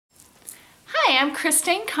I'm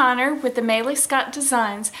Christine Connor with Amélie Scott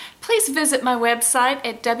Designs. Please visit my website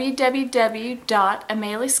at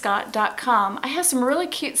www.ameliescott.com. I have some really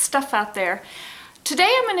cute stuff out there.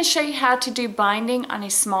 Today I'm going to show you how to do binding on a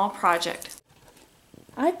small project.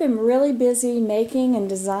 I've been really busy making and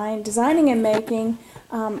designing and making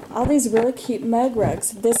all these really cute mug rugs.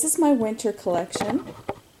 This is my winter collection.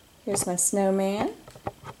 Here's my snowman,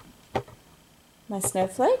 my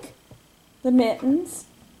snowflake, the mittens,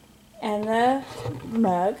 and the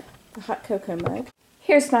mug, the hot cocoa mug.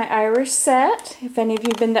 Here's my Irish set. If any of you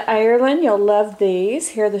have been to Ireland, you'll love these.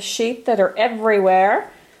 Here are the sheep that are everywhere.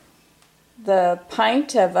 The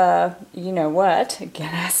pint of, you know what,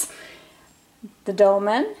 Guinness. The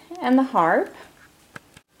dolman and the harp.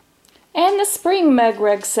 And the spring mug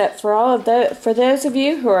rug set for those of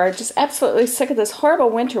you who are just absolutely sick of this horrible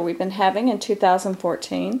winter we've been having in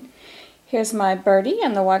 2014. Here's my birdie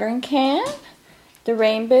and the watering can, the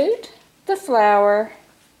rain boot, the flower,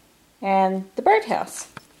 and the birdhouse.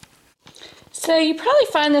 So you probably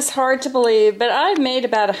find this hard to believe, but I've made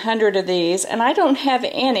about 100 of these, and I don't have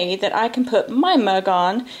any that I can put my mug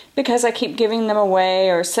on because I keep giving them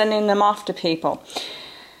away or sending them off to people.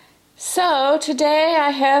 So today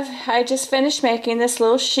I just finished making this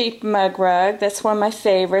little sheep mug rug. That's one of my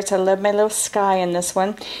favorites. I love my little sky in this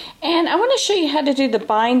one. And I want to show you how to do the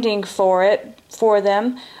binding for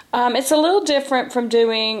them. It's a little different from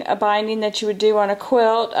doing a binding that you would do on a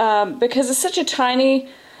quilt because it's such a tiny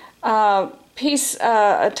piece,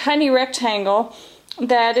 a tiny rectangle,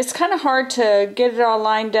 that it's kind of hard to get it all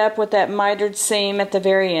lined up with that mitered seam at the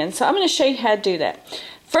very end. So I'm going to show you how to do that.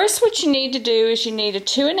 First, what you need to do is you need a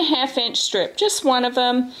 2.5-inch strip, just one of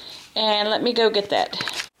them, and let me go get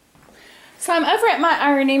that. So I'm over at my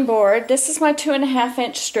ironing board. This is my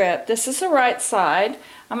 2.5-inch strip. This is the right side.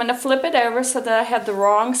 I'm going to flip it over so that I have the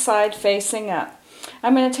wrong side facing up.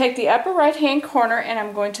 I'm going to take the upper right hand corner and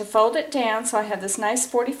I'm going to fold it down so I have this nice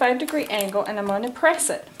 45-degree angle, and I'm going to press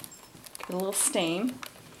it. Get a little steam.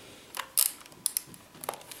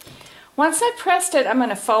 Once I've pressed it, I'm going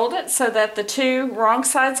to fold it so that the two wrong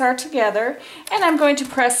sides are together, and I'm going to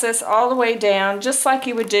press this all the way down just like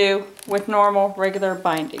you would do with normal regular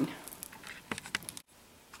binding.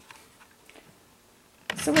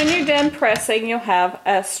 So when you're done pressing, you'll have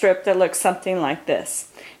a strip that looks something like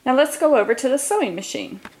this. Now let's go over to the sewing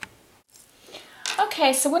machine.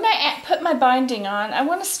 Okay, so when I put my binding on, I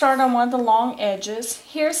want to start on one of the long edges.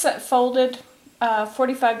 Here's that folded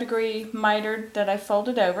 45-degree mitered that I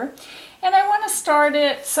folded over, and I want to start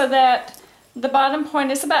it so that the bottom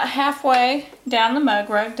point is about halfway down the mug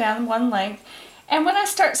rug, down one length. And when I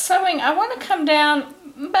start sewing, I want to come down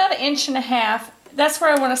about 1.5 inches. That's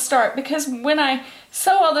where I want to start, because when I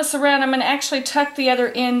sew all this around, I'm going to actually tuck the other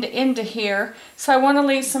end into here, so I want to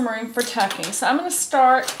leave some room for tucking. So I'm going to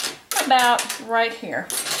start about right here.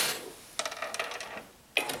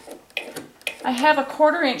 I have a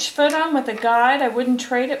 1/4-inch foot on with a guide. I wouldn't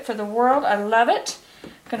trade it for the world. I love it.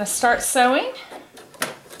 I'm going to start sewing.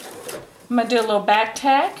 I'm going to do a little back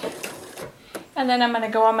tack, and then I'm going to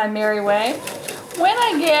go on my merry way. When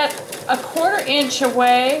I get a 1/4 inch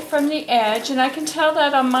away from the edge, and I can tell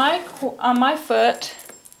that on my foot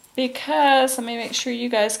because, let me make sure you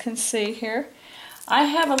guys can see here, I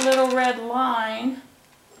have a little red line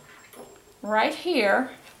right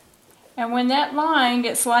here. And when that line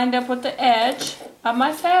gets lined up with the edge of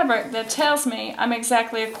my fabric, that tells me I'm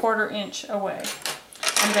exactly a 1/4 inch away.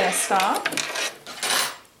 I'm going to stop,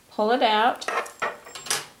 pull it out.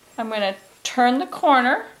 I'm going to turn the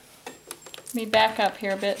corner. Let me back up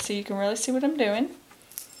here a bit so you can really see what I'm doing.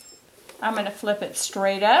 I'm going to flip it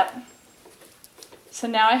straight up. So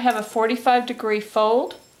now I have a 45-degree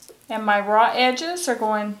fold, and my raw edges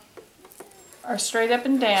are straight up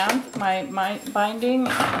and down. My binding,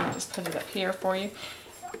 let me just put it up here for you.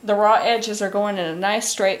 The raw edges are going in a nice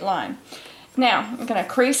straight line. Now, I'm going to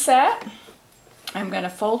crease that. I'm going to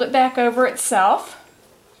fold it back over itself.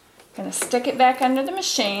 I'm going to stick it back under the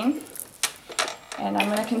machine, and I'm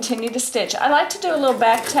going to continue to stitch. I like to do a little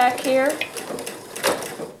back tack here.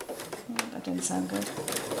 That didn't sound good.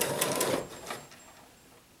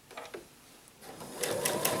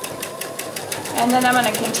 And then I'm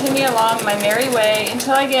going to continue along my merry way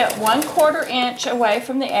until I get 1/4 inch away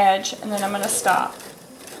from the edge, and then I'm going to stop.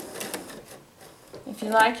 If you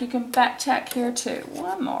like, you can back tack here too.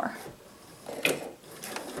 One more.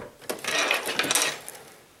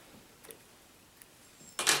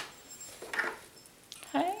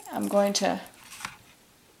 Okay, I'm going to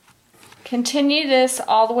continue this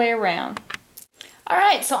all the way around.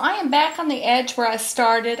 Alright, so I am back on the edge where I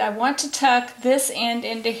started. I want to tuck this end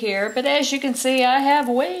into here, but as you can see, I have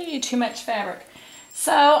way too much fabric.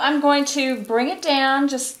 So I'm going to bring it down,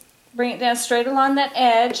 just bring it down straight along that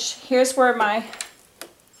edge. Here's where my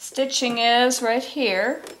stitching is, right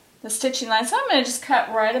here, the stitching line. So I'm going to just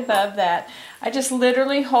cut right above that. I just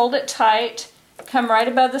literally hold it tight, come right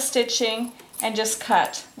above the stitching, and just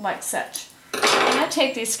cut like such. And I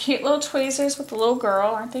take these cute little tweezers with the little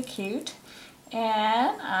girl, aren't they cute?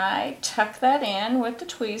 And I tuck that in with the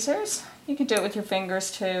tweezers. You can do it with your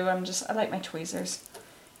fingers too. I like my tweezers.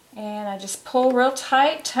 And I just pull real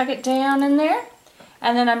tight, tug it down in there,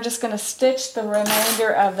 and then I'm just going to stitch the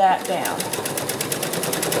remainder of that down.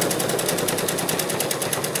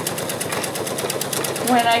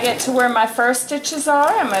 When I get to where my first stitches are,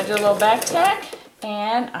 I'm going to do a little back tack,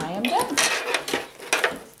 and I am done.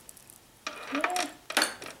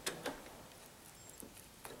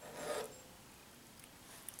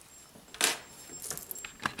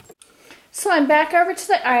 So I'm back over to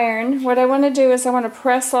the iron. What I want to do is I want to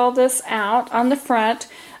press all this out on the front,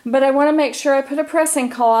 but I want to make sure I put a pressing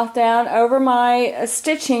cloth down over my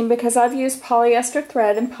stitching because I've used polyester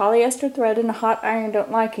thread, and polyester thread and a hot iron don't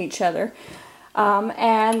like each other.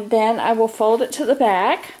 And then I will fold it to the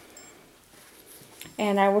back,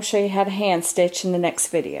 and I will show you how to hand stitch in the next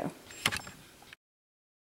video.